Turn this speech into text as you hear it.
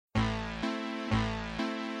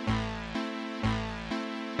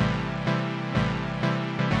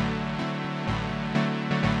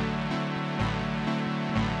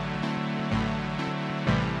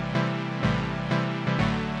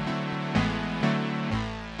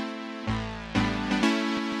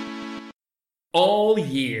All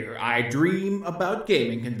year, I dream about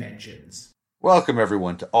gaming conventions. Welcome,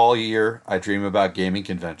 everyone, to All Year I Dream About Gaming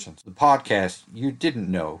Conventions, the podcast you didn't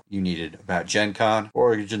know you needed about Gen Con,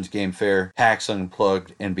 Origins Game Fair, PAX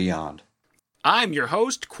Unplugged, and beyond. I'm your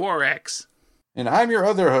host, Quarex. And I'm your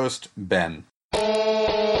other host, Ben.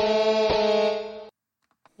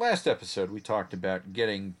 Last episode, we talked about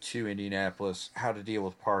getting to Indianapolis, how to deal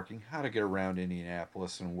with parking, how to get around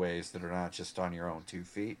Indianapolis in ways that are not just on your own 2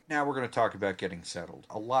 feet. Now we're going to talk about getting settled.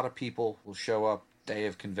 A lot of people will show up day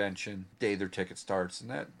of convention, day their ticket starts, and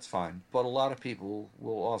that's fine. But a lot of people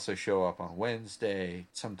will also show up on Wednesday,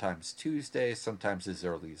 sometimes Tuesday, sometimes as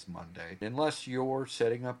early as Monday. Unless you're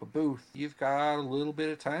setting up a booth, you've got a little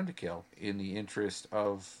bit of time to kill. In the interest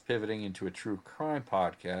of pivoting into a true crime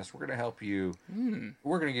podcast, we're going to help you.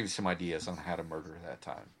 We're going to give you some ideas on how to murder that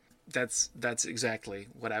time. That's exactly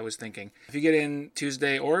what I was thinking. If you get in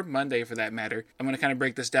Tuesday or Monday for that matter, I'm going to kind of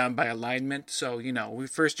break this down by alignment. So, you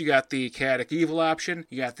got the Chaotic Evil option.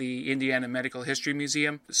 You got the Indiana Medical History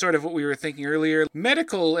Museum. Sort of what we were thinking earlier.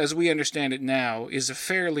 Medical, as we understand it now, is a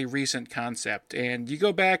fairly recent concept. And you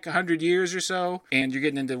go back 100 years or so, and you're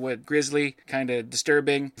getting into what grisly, kind of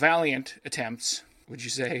disturbing, valiant attempts, would you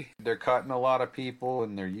say? They're cutting a lot of people,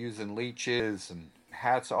 and they're using leeches, and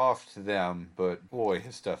hats off to them, but boy,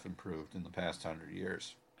 has stuff improved in the past 100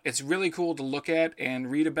 years. It's really cool to look at and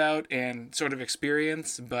read about and sort of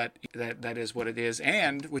experience, but that is what it is.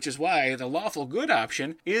 And, which is why the lawful good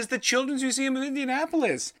option is the Children's Museum of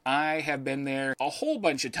Indianapolis. I have been there a whole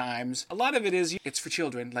bunch of times. A lot of it is, it's for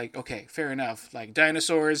children. Like, okay, fair enough. Like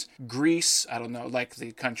dinosaurs, Grease, I don't know, like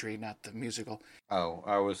the country, not the musical. Oh,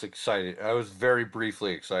 I was excited. I was very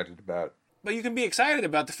briefly excited about. But you can be excited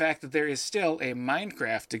about the fact that there is still a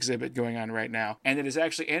Minecraft exhibit going on right now, and it is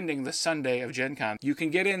actually ending the Sunday of Gen Con. You can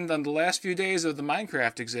get in on the last few days of the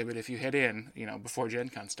Minecraft exhibit if you head in, before Gen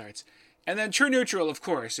Con starts. And then True Neutral, of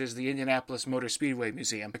course, is the Indianapolis Motor Speedway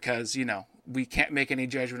Museum, because, we can't make any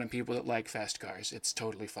judgment on people that like fast cars. It's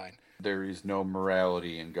totally fine. There is no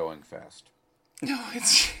morality in going fast. No,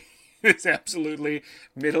 it's absolutely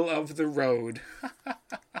middle of the road.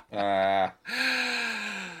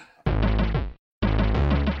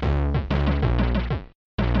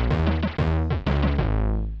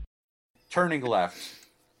 Turning left,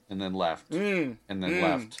 and then left, and then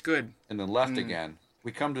left, good, and then left again.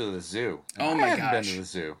 We come to the zoo. Oh my gosh! I haven't been to the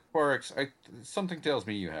zoo. Oryx, something tells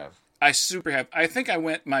me you have. I super have. I think I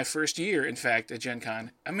went my first year, in fact, at Gen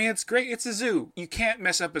Con. I mean, it's great. It's a zoo. You can't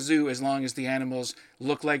mess up a zoo as long as the animals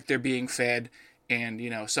look like they're being fed, and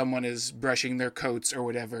someone is brushing their coats or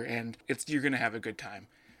whatever, and you're gonna have a good time.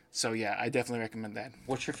 So yeah, I definitely recommend that.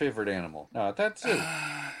 What's your favorite animal? No, that's it.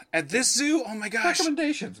 At this zoo? Oh my gosh.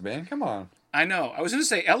 Recommendations, man. Come on. I know. I was going to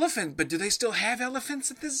say elephant, but do they still have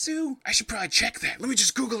elephants at this zoo? I should probably check that. Let me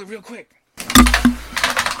just Google it real quick.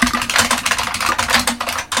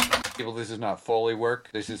 People, this is not Foley work.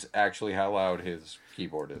 This is actually how loud his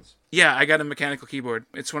keyboard is. Yeah, I got a mechanical keyboard.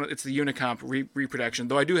 It's the Unicomp reproduction,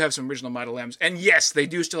 though I do have some original Model M's. And yes, they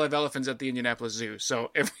do still have elephants at the Indianapolis Zoo,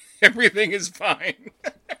 so everything is fine.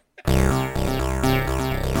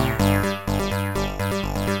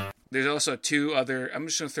 There's also two other, I'm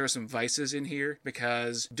just going to throw some vices in here,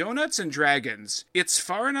 because Donuts and Dragons, it's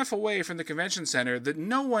far enough away from the convention center that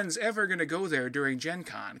no one's ever going to go there during Gen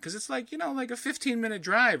Con, because it's like, like a 15-minute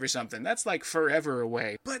drive or something. That's like forever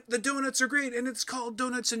away. But the donuts are great, and it's called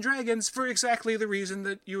Donuts and Dragons for exactly the reason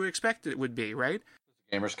that you expect it would be, right?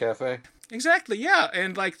 Gamers Cafe? Exactly, yeah.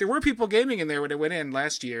 And there were people gaming in there when I went in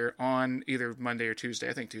last year on either Monday or Tuesday.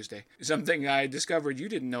 I think Tuesday. Something I discovered you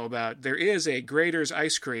didn't know about. There is a Grater's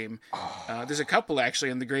ice cream. There's a couple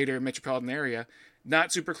actually in the greater metropolitan area.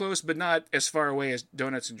 Not super close, but not as far away as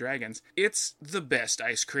Donuts and Dragons. It's the best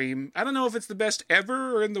ice cream. I don't know if it's the best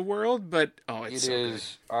ever or in the world, but it's so good.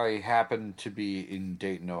 I happened to be in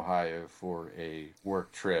Dayton, Ohio for a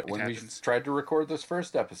work trip. When we tried to record this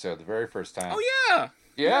first episode, the very first time. Oh, yeah!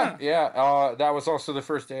 Yeah. That was also the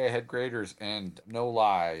first day I had Graders, and no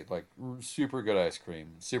lie, super good ice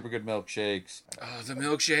cream, super good milkshakes. Oh, the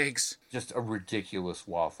milkshakes. Just a ridiculous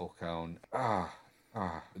waffle cone.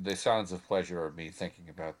 The sounds of pleasure of me thinking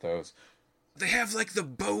about those. They have the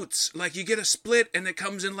boats, you get a split and it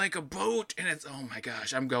comes in like a boat, and it's, oh my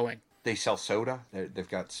gosh, I'm going. They sell soda. They've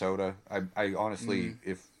got soda. I honestly,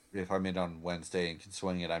 if I'm in on Wednesday and can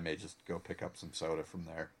swing it, I may just go pick up some soda from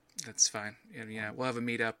there. That's fine. Yeah, we'll have a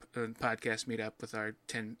podcast meetup with our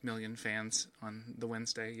 10 million fans on the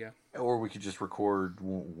Wednesday, yeah. Or we could just record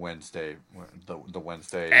Wednesday, the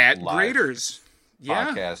Wednesday at live Graders.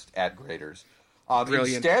 Podcast at Graders.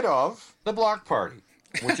 Brilliant. Instead of the block party,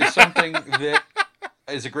 which is something that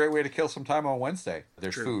is a great way to kill some time on Wednesday.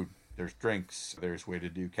 There's True. food. There's drinks. There's way to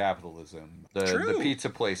do capitalism. The True. pizza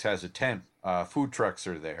place has a tent. Food trucks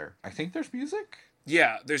are there. I think there's music.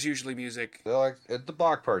 Yeah, there's usually music. Like the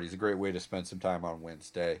block party is a great way to spend some time on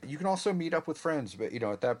Wednesday. You can also meet up with friends, but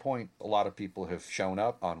at that point, a lot of people have shown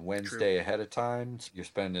up on Wednesday ahead of time. You're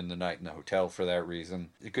spending the night in the hotel for that reason.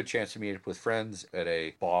 A good chance to meet up with friends at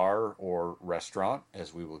a bar or restaurant,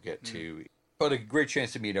 as we will get to. But a great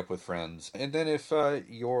chance to meet up with friends. And then if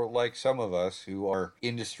you're like some of us who are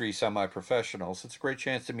industry semi-professionals, it's a great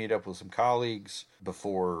chance to meet up with some colleagues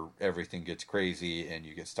before everything gets crazy and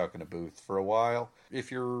you get stuck in a booth for a while.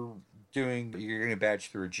 If you're going to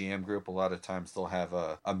badge through a GM group, a lot of times they'll have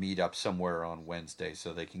a meetup somewhere on Wednesday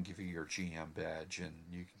so they can give you your GM badge and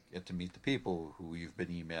you can get to meet the people who you've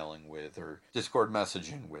been emailing with or Discord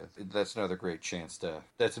messaging with. That's another great chance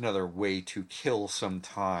that's another way to kill some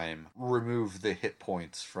time, remove the hit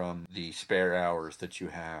points from the spare hours that you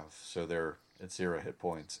have so they're at 0 hit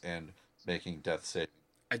points and making death saving.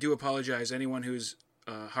 I do apologize, anyone who's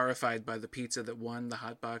horrified by the pizza that won the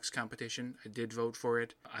hot box competition. I did vote for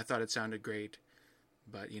it. I thought it sounded great,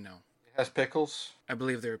 but It has pickles? I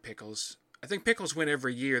believe there are pickles. I think pickles win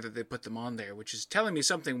every year that they put them on there, which is telling me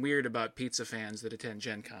something weird about pizza fans that attend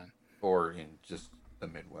Gen Con. Or in just the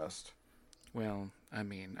Midwest. Well, I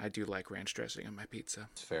mean, I do like ranch dressing on my pizza.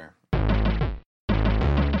 It's fair.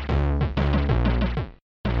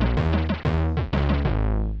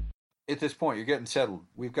 At this point, you're getting settled.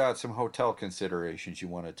 We've got some hotel considerations you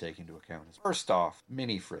want to take into account. First off,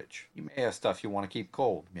 mini fridge. You may have stuff you want to keep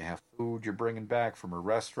cold. You may have food you're bringing back from a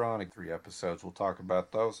restaurant. In 3 episodes, we'll talk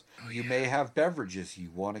about those. You may have beverages you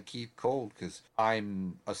want to keep cold, because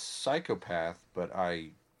I'm a psychopath, but I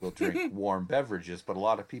will drink warm beverages. But a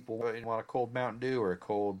lot of people want a cold Mountain Dew or a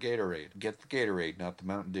cold Gatorade. Get the Gatorade, not the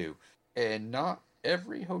Mountain Dew. And not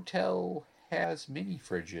every hotel has mini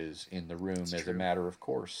fridges in the room as a matter of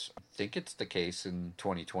course. I think it's the case in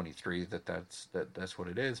 2023 that's what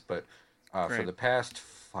it is, but for the past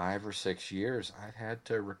 5 or 6 years,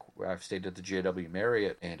 I've stayed at the JW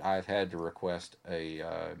Marriott and I've had to request a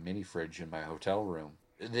mini fridge in my hotel room.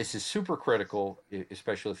 This is super critical,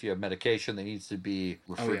 especially if you have medication that needs to be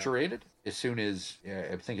refrigerated. As soon as,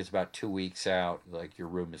 I think it's about 2 weeks out, like your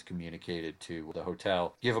room is communicated to the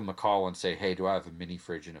hotel, give them a call and say, hey, do I have a mini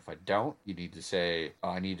fridge? And if I don't, you need to say,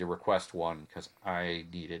 I need to request one because I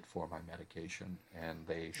need it for my medication. And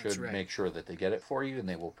they should make sure that they get it for you and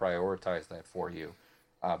they will prioritize that for you.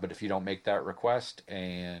 But if you don't make that request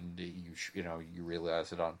and you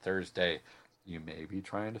realize it on Thursday, you may be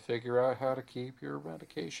trying to figure out how to keep your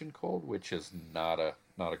medication cold, which is not a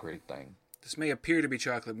great thing. This may appear to be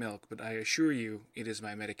chocolate milk, but I assure you it is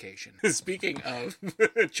my medication. Speaking of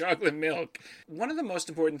chocolate milk, one of the most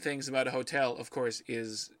important things about a hotel, of course,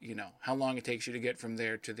 is, how long it takes you to get from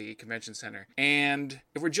there to the convention center. And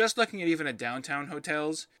if we're just looking at even at downtown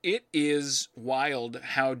hotels, it is wild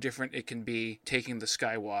how different it can be taking the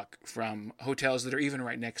skywalk from hotels that are even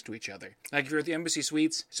right next to each other. Like if you're at the Embassy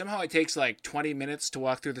Suites, somehow it takes like 20 minutes to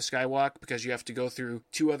walk through the skywalk because you have to go through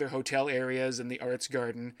 2 other hotel areas and the Arts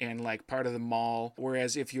Garden and like part of the mall,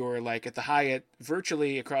 whereas if you're like at the Hyatt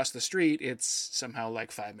virtually across the street, it's somehow like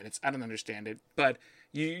 5 minutes. I don't understand it, but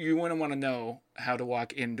you wouldn't want to know how to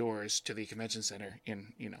walk indoors to the convention center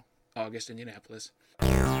in August, Indianapolis.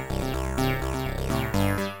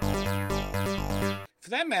 For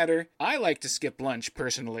that matter, I like to skip lunch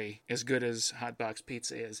personally, as good as hot box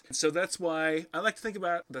pizza is. So that's why I like to think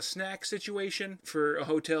about the snack situation for a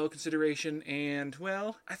hotel consideration. And,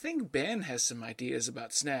 well, I think Ben has some ideas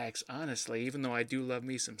about snacks, honestly, even though I do love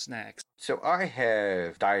me some snacks. So I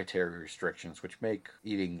have dietary restrictions, which make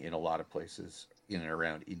eating in a lot of places in and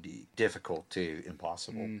around Indy difficult to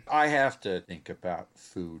impossible. I have to think about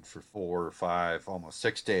food for 4 or 5, almost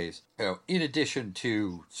 6 days. In addition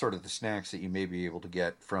to sort of the snacks that you may be able to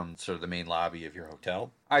get from sort of the main lobby of your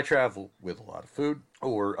hotel, I travel with a lot of food,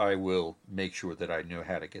 or I will make sure that I know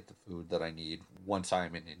how to get the food that I need once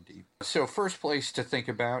I'm in Indy. So first place to think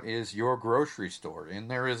about is your grocery store. And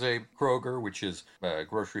there is a Kroger, which is a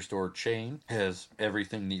grocery store chain, has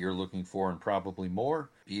everything that you're looking for and probably more.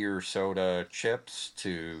 Beer, soda, chips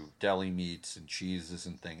to deli meats and cheeses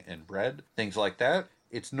and bread, things like that.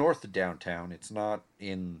 It's north of downtown. It's not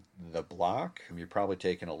in the block. You're probably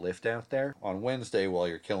taking a lift out there. On Wednesday, while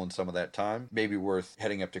you're killing some of that time, maybe worth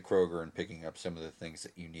heading up to Kroger and picking up some of the things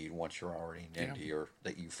that you need once you're already in Indy or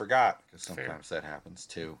that you forgot, because sometimes that happens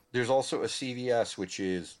too. There's also a CVS, which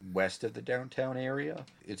is west of the downtown area.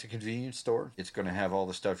 It's a convenience store. It's going to have all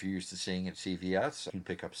the stuff you're used to seeing at CVS. You can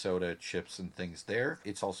pick up soda, chips, and things there.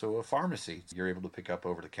 It's also a pharmacy. You're able to pick up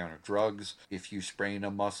over-the-counter drugs. If you sprain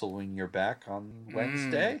a muscle in your back on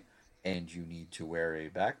Wednesday, and you need to wear a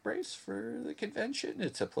back brace for the convention,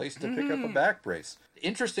 it's a place to pick up a back brace. The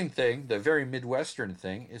interesting thing, the very Midwestern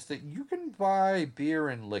thing, is that you can buy beer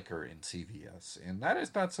and liquor in CVS, and that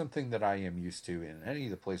is not something that I am used to in any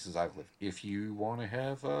of the places I've lived. If you want to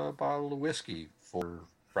have a bottle of whiskey for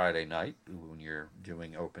Friday night, when you're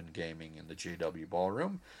doing open gaming in the JW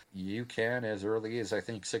Ballroom, you can, as early as I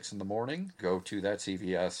think 6 in the morning, go to that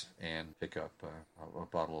CVS and pick up a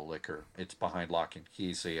bottle of liquor. It's behind lock and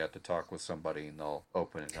key, so you have to talk with somebody and they'll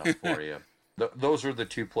open it up for you. Those are the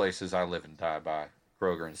two places I live and die by,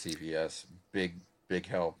 Kroger and CVS. Big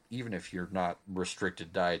help. Even if you're not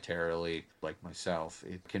restricted dietarily like myself,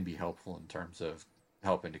 it can be helpful in terms of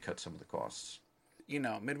helping to cut some of the costs. You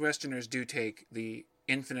know, Midwesterners do take the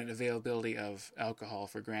infinite availability of alcohol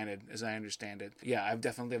for granted, as I understand it. Yeah, I've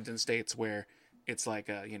definitely lived in states where it's like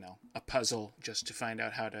a puzzle just to find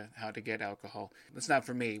out how to get alcohol. That's not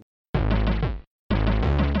for me.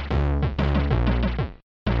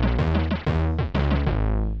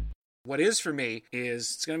 What is for me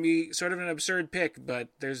is, it's going to be sort of an absurd pick, but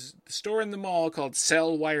there's a store in the mall called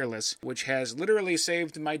Cell Wireless, which has literally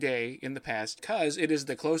saved my day in the past, because it is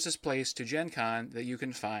the closest place to Gen Con that you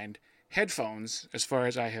can find headphones, as far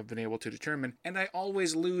as I have been able to determine, and I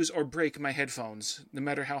always lose or break my headphones, no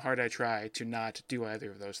matter how hard I try to not do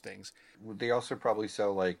either of those things. They also probably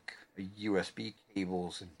sell, like, USB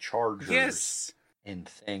cables and chargers and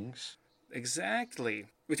things. Exactly.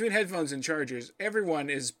 Between headphones and chargers, everyone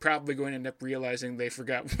is probably going to end up realizing they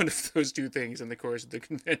forgot one of those two things in the course of the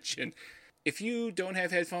convention. If you don't have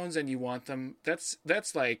headphones and you want them, that's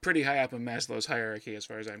like pretty high up in Maslow's hierarchy as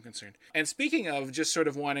far as I'm concerned. And speaking of just sort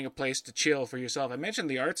of wanting a place to chill for yourself, I mentioned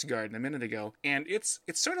the Arts Garden a minute ago, and it's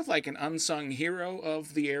sort of like an unsung hero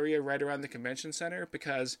of the area right around the convention center,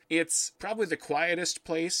 because it's probably the quietest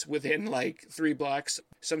place within like 3 blocks.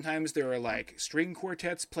 Sometimes there are like string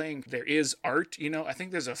quartets playing. There is art, I think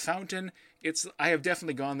there's a fountain. I have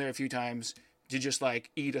definitely gone there a few times to just like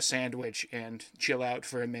eat a sandwich and chill out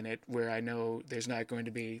for a minute, where I know there's not going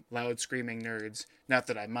to be loud screaming nerds. Not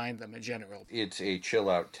that I mind them in general. It's a chill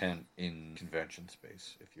out tent in convention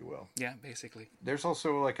space, if you will. Yeah, basically. There's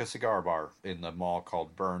also like a cigar bar in the mall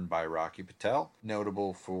called Burn by Rocky Patel,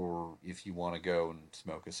 notable for if you want to go and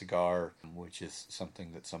smoke a cigar, which is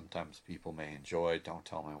something that sometimes people may enjoy. Don't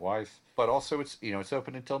tell my wife. But also it's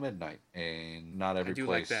open until midnight, and not every place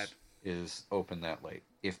like that. Is open that late.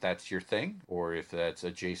 If that's your thing, or if that's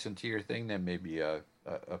adjacent to your thing, then maybe a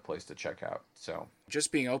place to check out. So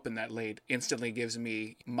just being open that late instantly gives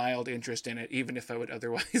me mild interest in it, even if I would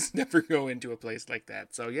otherwise never go into a place like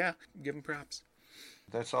that. So yeah, give them props.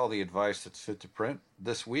 That's all the advice that's fit to print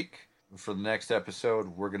this week. For the next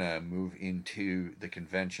episode, we're going to move into the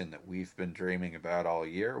convention that we've been dreaming about all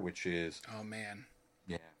year, which is... Oh, man.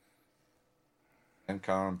 Yeah. Gen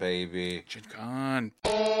Con, baby. Gen Con.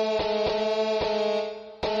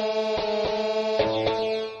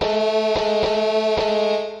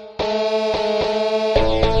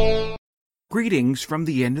 Greetings from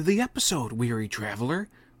the end of the episode, weary traveler.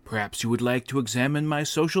 Perhaps you would like to examine my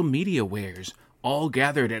social media wares, all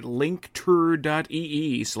gathered at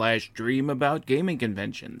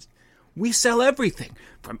linktree.ee/dreamaboutgamingconventions. We sell everything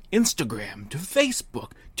from Instagram to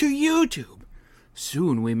Facebook to YouTube.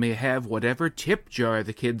 Soon we may have whatever tip jar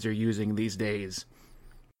the kids are using these days.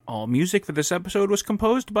 All music for this episode was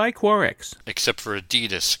composed by Quarix. Except for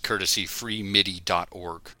Adidas, courtesy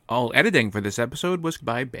freemidi.org. All editing for this episode was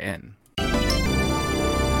by Ben.